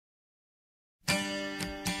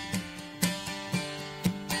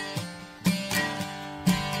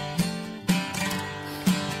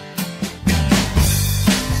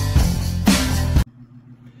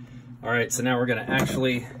right, so now we're gonna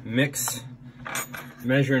actually measure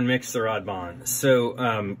and mix the RodMaker.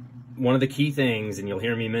 So one of the key things, and you'll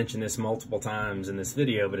hear me mention this multiple times in this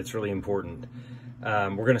video, but it's really important.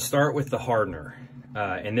 We're gonna start with the hardener.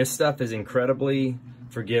 And this stuff is incredibly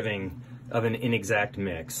forgiving of an inexact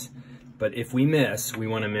mix. But if we miss, we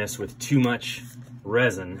wanna miss with too much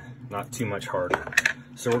resin, not too much hardener.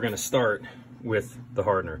 So we're gonna start with the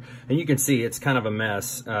hardener. And you can see it's kind of a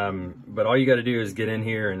mess, but all you gotta do is get in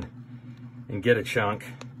here and get a chunk,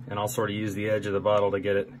 and I'll sort of use the edge of the bottle to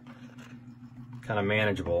get it kind of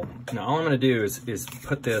manageable. Now all I'm gonna do is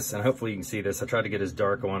put this, and hopefully you can see this, I try to get as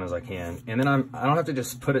dark a one as I can, and then I don't have to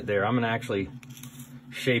just put it there, I'm gonna actually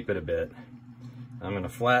shape it a bit. I'm gonna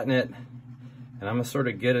flatten it, and I'm gonna sort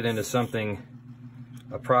of get it into something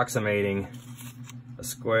approximating a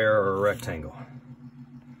square or a rectangle.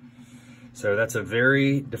 So that's a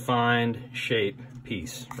very defined shape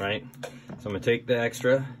piece, right? So I'm gonna take the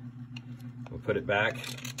extra, we'll put it back,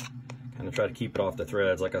 kind of try to keep it off the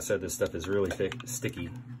threads. Like I said, this stuff is really thick, sticky.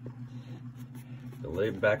 So lay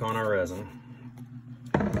it back on our resin.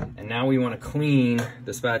 And now we wanna clean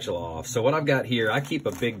the spatula off. So what I've got here, I keep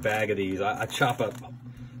a big bag of these. I chop up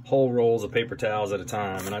whole rolls of paper towels at a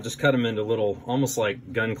time, and I just cut them into little, almost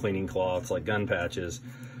like gun cleaning cloths, like gun patches,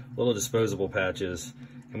 little disposable patches.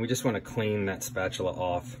 And we just want to clean that spatula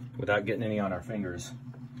off without getting any on our fingers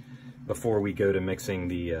before we go to mixing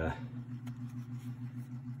the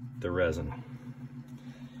resin.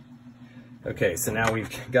 Okay, so now we've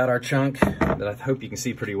got our chunk that I hope you can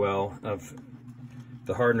see pretty well of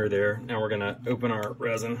the hardener there. Now we're going to open our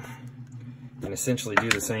resin and essentially do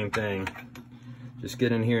the same thing. Just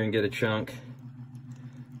get in here and get a chunk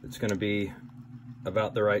that's going to be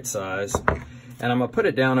about the right size. And I'm gonna put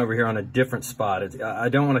it down over here on a different spot. I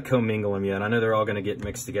don't wanna commingle them yet. I know they're all gonna get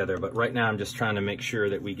mixed together, but right now I'm just trying to make sure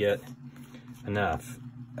that we get enough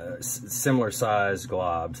similar size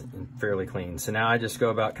globs and fairly clean. So now I just go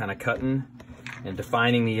about kind of cutting and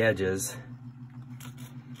defining the edges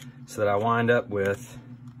so that I wind up with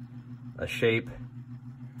a shape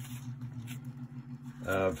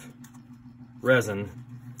of resin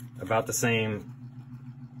about the same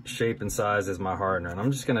shape and size as my hardener. And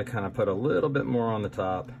I'm just gonna kind of put a little bit more on the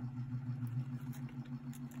top.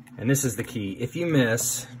 And this is the key. If you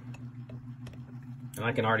miss, and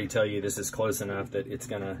I can already tell you this is close enough that it's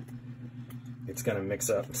gonna mix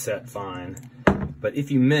up and set fine. But if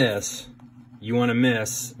you miss, you wanna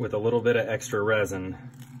miss with a little bit of extra resin,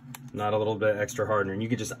 not a little bit extra hardener. And you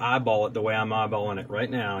can just eyeball it the way I'm eyeballing it right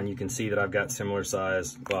now, and you can see that I've got similar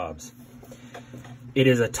size globs. It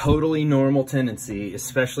is a totally normal tendency,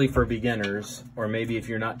 especially for beginners, or maybe if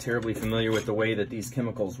you're not terribly familiar with the way that these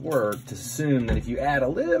chemicals work, to assume that if you add a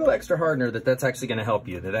little extra hardener that that's actually gonna help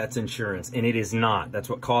you, that that's insurance, and it is not. That's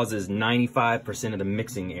what causes 95% of the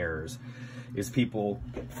mixing errors, is people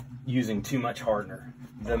using too much hardener.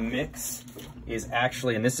 The mix is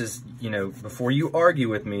actually, and this is, you know, before you argue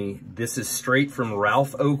with me, this is straight from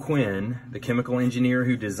Ralph O. Quinn, the chemical engineer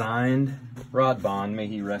who designed RodMaker, may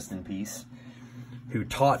he rest in peace, who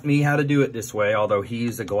taught me how to do it this way, although he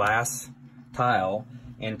used a glass tile,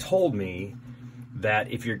 and told me that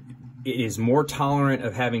it is more tolerant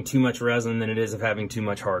of having too much resin than it is of having too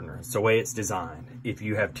much hardener. It's the way it's designed. If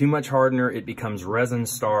you have too much hardener, it becomes resin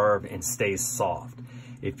starved and stays soft.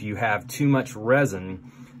 If you have too much resin,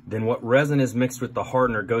 then what resin is mixed with the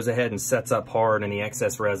hardener goes ahead and sets up hard, and the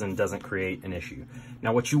excess resin doesn't create an issue.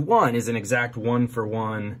 Now what you want is an exact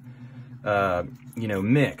one-for-one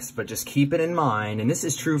mix, but just keep it in mind, and this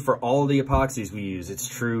is true for all of the epoxies we use. It's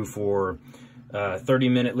true for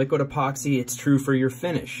 30-minute liquid epoxy. It's true for your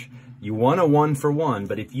finish. You want a one-for-one,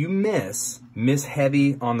 but if you miss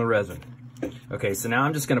heavy on the resin. Okay, so now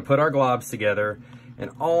I'm just gonna put our globs together,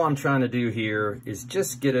 and all I'm trying to do here is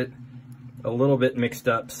just get it a little bit mixed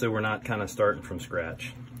up so we're not kind of starting from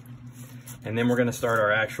scratch. And then we're gonna start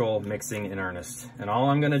our actual mixing in earnest. And all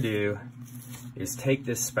I'm gonna do is take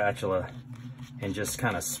this spatula and just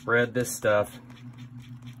kind of spread this stuff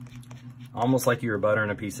almost like you were buttering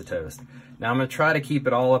a piece of toast. Now I'm going to try to keep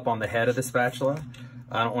it all up on the head of the spatula.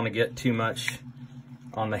 I don't want to get too much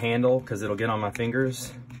on the handle because it'll get on my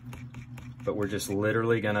fingers, but we're just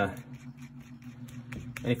literally gonna,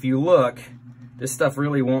 and if you look, this stuff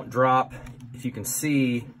really won't drop. If you can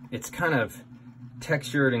see, it's kind of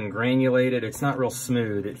textured and granulated. It's not real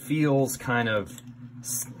smooth. It feels kind of,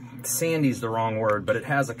 sandy's the wrong word, but it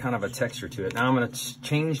has a kind of a texture to it. Now I'm going to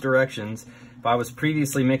change directions. If I was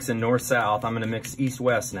previously mixing north-south, I'm going to mix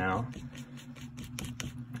east-west now.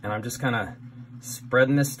 And I'm just kind of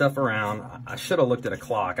spreading this stuff around. I should have looked at a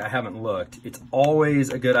clock. I haven't looked. It's always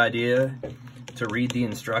a good idea to read the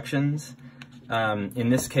instructions. In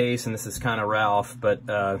this case, and this is kind of Ralph, but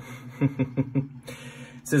it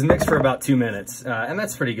says mix for about 2 minutes, and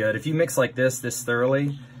that's pretty good. If you mix like this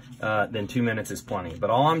thoroughly, then 2 minutes is plenty. But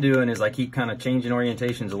all I'm doing is I keep kind of changing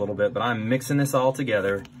orientations a little bit, but I'm mixing this all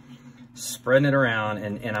together, spreading it around,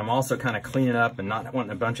 and I'm also kind of cleaning up and not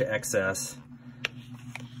wanting a bunch of excess.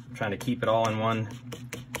 I'm trying to keep it all in one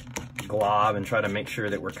glob and try to make sure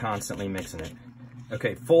that we're constantly mixing it.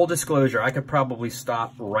 Okay, full disclosure, I could probably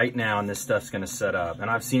stop right now and this stuff's gonna set up. And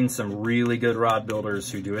I've seen some really good rod builders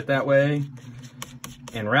who do it that way.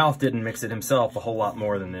 And Ralph didn't mix it himself a whole lot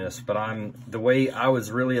more than this, but the way I was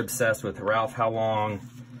really obsessed with Ralph, how long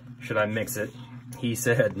should I mix it? He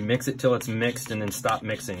said, mix it till it's mixed and then stop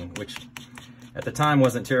mixing, which at the time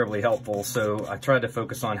wasn't terribly helpful. So I tried to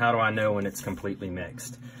focus on how do I know when it's completely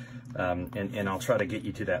mixed? And I'll try to get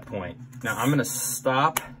you to that point. Now I'm gonna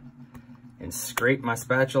stop and scrape my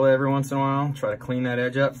spatula every once in a while, try to clean that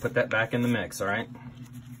edge up, put that back in the mix, all right?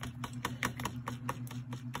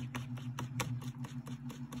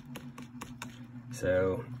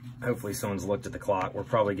 So hopefully someone's looked at the clock. We're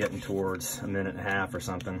probably getting towards a minute and a half or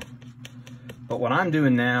something. But what I'm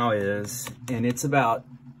doing now is, and it's about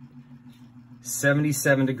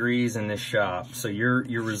 77 degrees in this shop, so your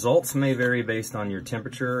results may vary based on your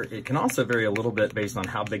temperature. It can also vary a little bit based on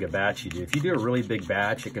how big a batch you do. If you do a really big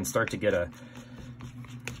batch, it can start to get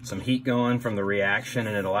some heat going from the reaction,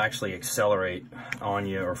 and it'll actually accelerate on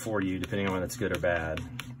you or for you, depending on whether it's good or bad.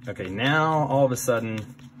 Okay, now all of a sudden,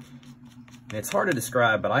 it's hard to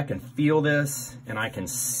describe, but I can feel this, and I can,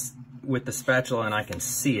 with the spatula, and I can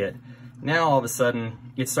see it. Now all of a sudden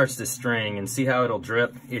it starts to string, and see how it'll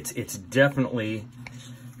drip. It's definitely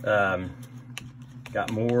got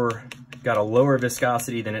a lower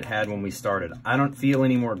viscosity than it had when we started. I don't feel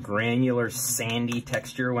any more granular sandy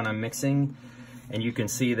texture when I'm mixing, and you can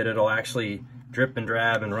see that it'll actually drip and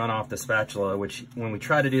drab and run off the spatula, which when we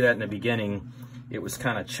tried to do that in the beginning, it was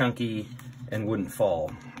kind of chunky and wouldn't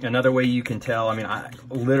fall. Another way you can tell, I mean,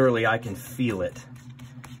 I can feel it.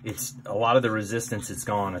 It's a lot of the resistance is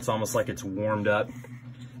gone. It's almost like it's warmed up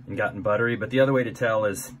and gotten buttery. But the other way to tell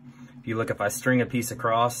is, if you look, if I string a piece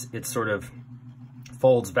across, it sort of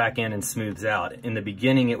folds back in and smooths out. In the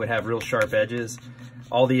beginning, it would have real sharp edges.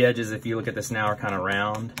 All the edges, if you look at this now, are kind of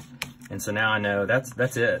round. And so now I know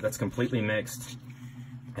that's it. That's completely mixed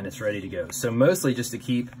and it's ready to go. So mostly just to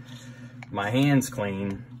keep my hands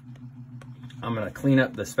clean, I'm gonna clean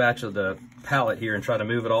up the spatula, the palette here, and try to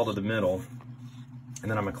move it all to the middle. And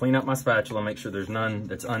then I'm gonna clean up my spatula, make sure there's none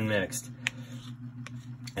that's unmixed.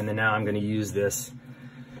 And then now I'm gonna use this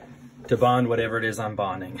to bond whatever it is I'm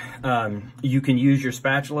bonding. You can use your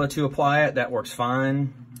spatula to apply it, that works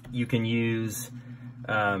fine. You can use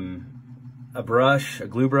a brush, a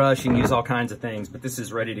glue brush, you can use all kinds of things, but this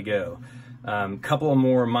is ready to go. Couple of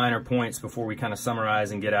more minor points before we kind of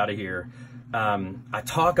summarize and get out of here. I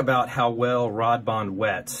talk about how well Rod Bond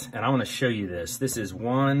wets, and I want to show you this. This is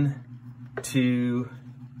 1, 2,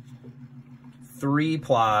 3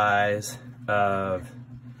 plies of,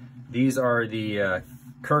 these are the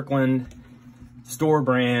Kirkland store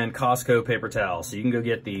brand Costco paper towels. So you can go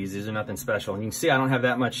get these. These are nothing special. And you can see I don't have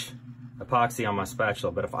that much epoxy on my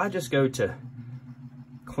spatula, but if I just go to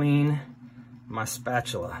clean my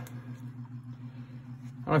spatula,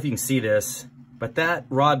 I don't know if you can see this, but that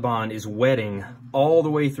Rod Bond is wetting all the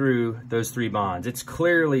way through those 3 bonds. It's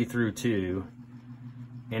clearly through 2,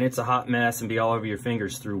 and it's a hot mess and be all over your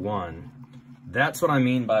fingers through 1. That's what I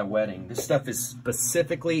mean by wetting. This stuff is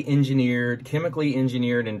specifically engineered, chemically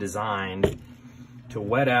engineered and designed to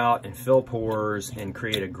wet out and fill pores and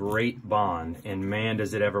create a great bond, and man,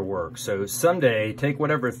 does it ever work. So someday, take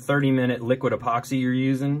whatever 30-minute liquid epoxy you're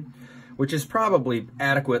using, which is probably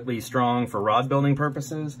adequately strong for rod building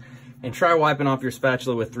purposes, and try wiping off your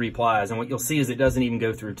spatula with 3 plies, and what you'll see is it doesn't even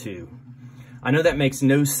go through 2. I know that makes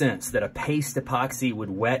no sense that a paste epoxy would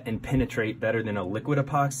wet and penetrate better than a liquid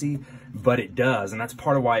epoxy, but it does, and that's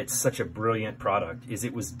part of why it's such a brilliant product, is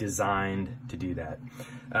it was designed to do that.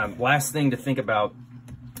 Last thing to think about,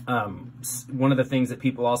 one of the things that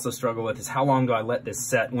people also struggle with is how long do I let this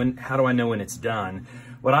set? How do I know when it's done?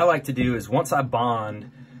 What I like to do is once I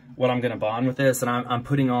bond what I'm gonna bond with this, and I'm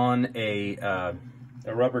putting on a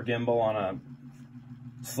rubber gimbal on a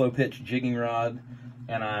slow pitch jigging rod,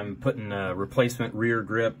 and I'm putting a replacement rear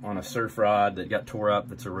grip on a surf rod that got tore up,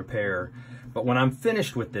 that's a repair. But when I'm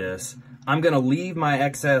finished with this, I'm gonna leave my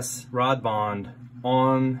excess Rod Bond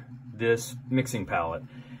on this mixing palette.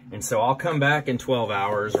 And so I'll come back in 12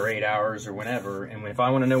 hours or 8 hours or whenever, and if I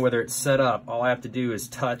wanna know whether it's set up, all I have to do is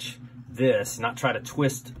touch this, not try to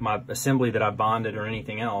twist my assembly that I bonded or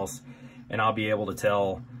anything else, and I'll be able to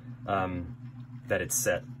tell that it's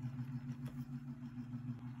set.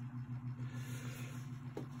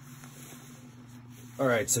 All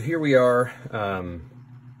right, so here we are.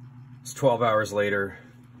 It's 12 hours later.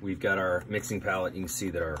 We've got our mixing pallet. You can see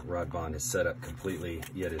that our rod bond is set up completely,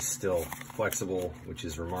 yet is still flexible, which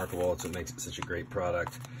is remarkable. It's what makes it such a great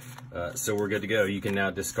product. So we're good to go. You can now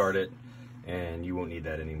discard it, and you won't need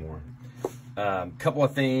that anymore. Couple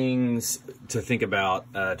of things to think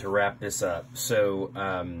about to wrap this up. So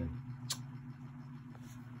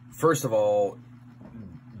first of all,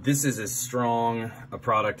 this is as strong a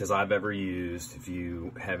product as I've ever used. If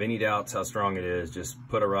you have any doubts how strong it is, just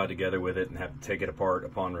put a rod together with it and have to take it apart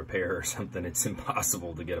upon repair or something. It's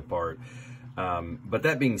impossible to get apart. But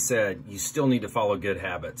that being said, you still need to follow good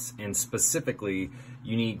habits, and specifically,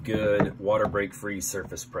 you need good water break-free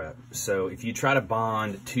surface prep. So if you try to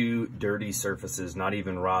bond two dirty surfaces, not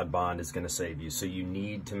even rod bond is going to save you. So you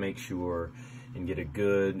need to make sure and get a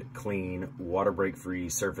good, clean, water break-free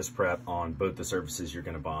surface prep on both the surfaces you're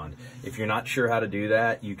going to bond. If you're not sure how to do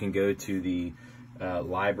that, you can go to the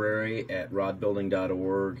library at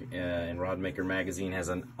rodbuilding.org, and RodMaker magazine has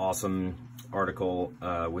an awesome article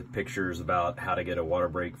with pictures about how to get a water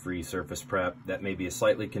break-free surface prep. That may be a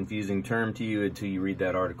slightly confusing term to you. Until you read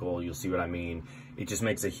that article, you'll see what I mean. It just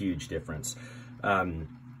makes a huge difference. In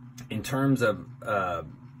terms of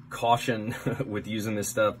caution with using this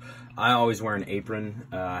stuff, I always wear an apron.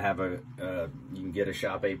 I have you can get a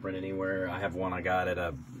shop apron anywhere. I have one I got at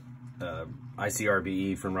a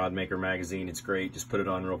ICRBE from RodMaker magazine. It's great. Just put it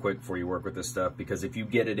on real quick before you work with this stuff, because if you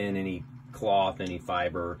get it in any cloth, any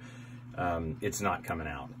fiber, it's not coming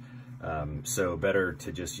out. So better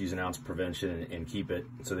to just use an ounce prevention and keep it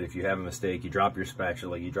so that if you have a mistake, you drop your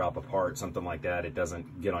spatula, you drop a part, something like that, it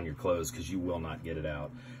doesn't get on your clothes, because you will not get it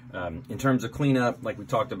out. In terms of cleanup, like we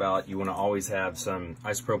talked about, you want to always have some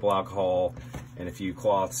isopropyl alcohol and a few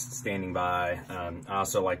cloths standing by. I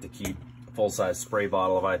also like to keep a full-size spray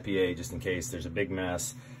bottle of IPA just in case there's a big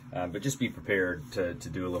mess, but just be prepared to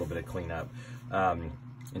do a little bit of cleanup.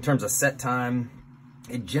 In terms of set time,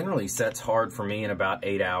 it generally sets hard for me in about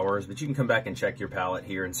 8 hours, but you can come back and check your pallet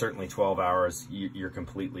here, and certainly 12 hours, you're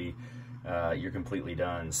completely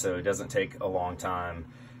done. So it doesn't take a long time.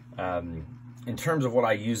 In terms of what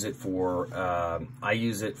I use it for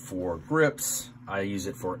grips. I use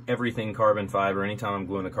it for everything carbon fiber. Anytime I'm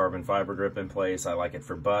gluing a carbon fiber grip in place, I like it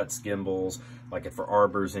for butts, gimbals, like it for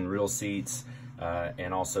arbors and reel seats,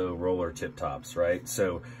 and also roller tip tops, right?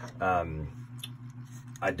 So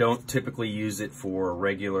I don't typically use it for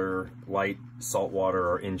regular light saltwater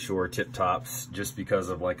or inshore tip tops, just because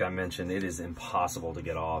of, like I mentioned, it is impossible to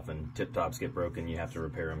get off, and tip tops get broken. You have to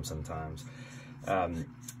repair them sometimes.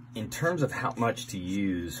 In terms of how much to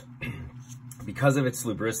use, because of its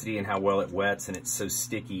lubricity and how well it wets and it's so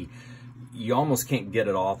sticky, you almost can't get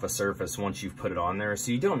it off a surface once you've put it on there.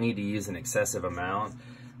 So you don't need to use an excessive amount.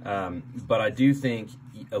 But I do think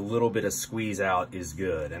a little bit of squeeze out is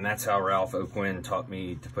good, and that's how Ralph O'Quinn taught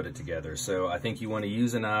me to put it together. So I think you want to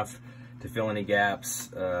use enough to fill any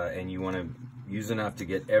gaps, and you want to use enough to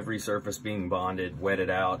get every surface being bonded, wet it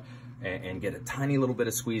out, and get a tiny little bit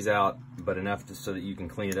of squeeze out, but enough so that you can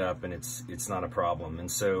clean it up and it's not a problem. And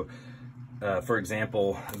so, for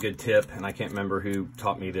example, a good tip, and I can't remember who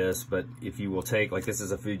taught me this, but if you will take, like this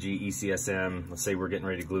is a Fuji ECSM, let's say we're getting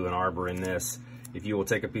ready to glue an arbor in this. If you will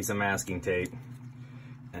take a piece of masking tape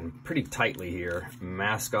and pretty tightly here,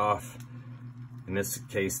 mask off, in this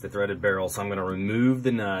case, the threaded barrel. So I'm going to remove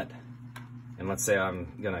the nut, and let's say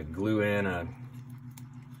I'm going to glue in an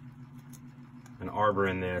arbor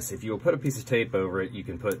in this. If you will put a piece of tape over it, you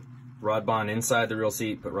can put rod bond inside the reel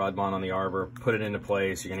seat, put rod bond on the arbor, put it into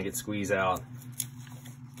place. You're going to get squeeze out.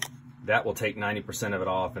 That will take 90% of it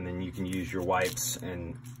off, and then you can use your wipes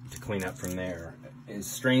and to clean up from there. As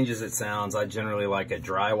strange as it sounds, I generally like a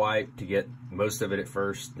dry wipe to get most of it at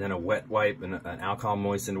first, then a wet wipe and an alcohol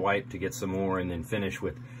moistened wipe to get some more, and then finish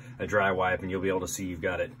with a dry wipe, and you'll be able to see you've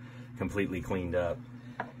got it completely cleaned up.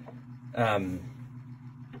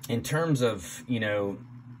 In terms of, you know,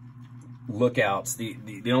 lookouts,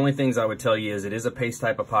 the only things I would tell you is it is a paste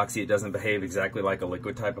type epoxy. It doesn't behave exactly like a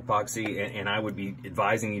liquid type epoxy, and I would be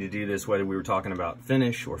advising you to do this whether we were talking about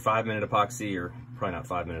finish or 5-minute epoxy, or probably not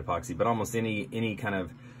 5-minute epoxy, but almost any kind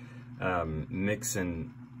of mix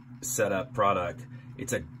and setup product.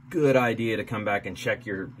 It's a good idea to come back and check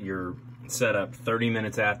your setup 30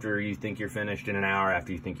 minutes after you think you're finished and an hour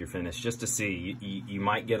after you think you're finished, just to see. You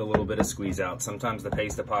might get a little bit of squeeze out. Sometimes the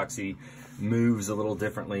paste epoxy moves a little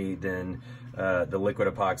differently than the liquid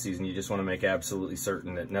epoxies, and you just want to make absolutely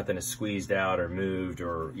certain that nothing is squeezed out or moved,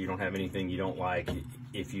 or you don't have anything you don't like.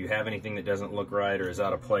 If you have anything that doesn't look right or is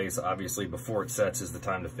out of place, obviously before it sets is the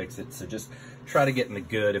time to fix it. So just try to get in the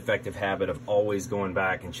good, effective habit of always going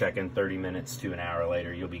back and checking 30 minutes to an hour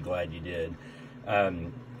later. You'll be glad you did.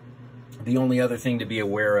 The only other thing to be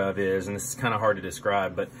aware of is, and this is kind of hard to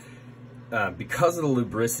describe, but because of the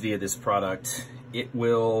lubricity of this product,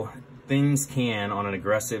 things can, on an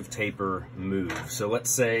aggressive taper, move. So let's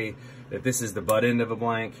say that this is the butt end of a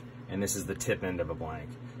blank and this is the tip end of a blank.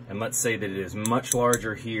 And let's say that it is much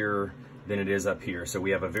larger here than it is up here. So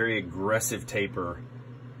we have a very aggressive taper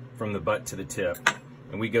from the butt to the tip.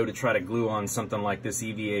 And we go to try to glue on something like this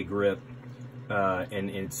EVA grip,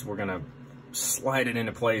 and we're gonna slide it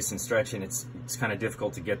into place and stretch, and it's kind of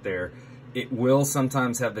difficult to get there. It will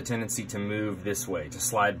sometimes have the tendency to move this way, to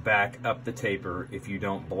slide back up the taper if you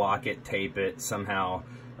don't block it, tape it, somehow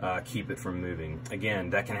keep it from moving. Again,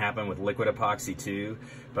 that can happen with liquid epoxy too,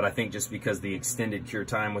 but I think just because the extended cure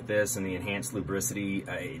time with this and the enhanced lubricity,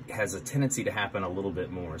 it has a tendency to happen a little bit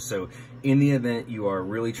more. So in the event you are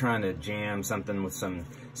really trying to jam something with some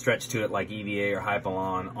stretch to it like EVA or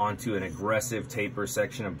Hypalon onto an aggressive taper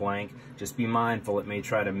section of blank, just be mindful it may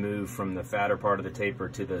try to move from the fatter part of the taper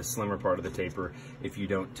to the slimmer part of the taper if you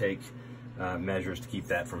don't take measures to keep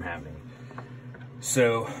that from happening.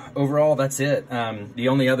 So overall, that's it. The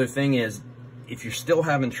only other thing is, if you're still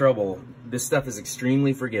having trouble, this stuff is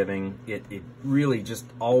extremely forgiving. It really just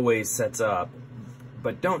always sets up,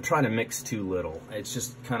 but don't try to mix too little. It's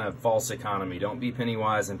just kind of false economy. Don't be penny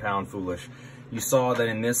wise and pound foolish. You saw that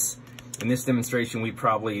in this demonstration, we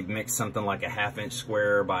probably mixed something like a 1/2 inch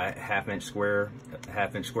square by a 1/2 inch square, a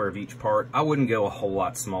 1/2 inch square of each part. I wouldn't go a whole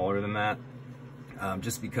lot smaller than that,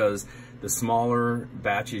 just because the smaller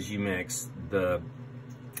batches you mix, the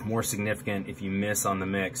more significant, if you miss on the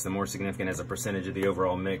mix, the more significant as a percentage of the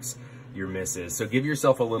overall mix your miss is. So give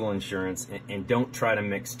yourself a little insurance, and don't try to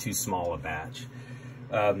mix too small a batch.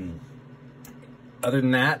 Other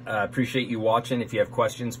than that, appreciate you watching. If you have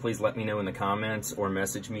questions, please let me know in the comments or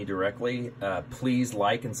message me directly. Please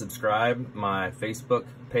like and subscribe my Facebook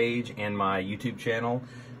page and my YouTube channel.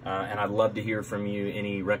 And I'd love to hear from you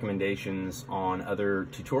any recommendations on other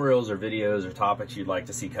tutorials or videos or topics you'd like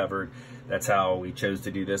to see covered. That's how we chose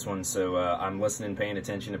to do this one. So I'm listening, paying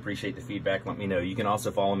attention, appreciate the feedback. Let me know. You can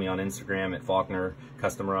also follow me on Instagram at Faulkner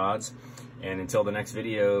Custom Rods. And until the next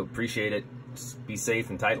video, appreciate it. Be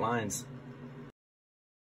safe and tight lines.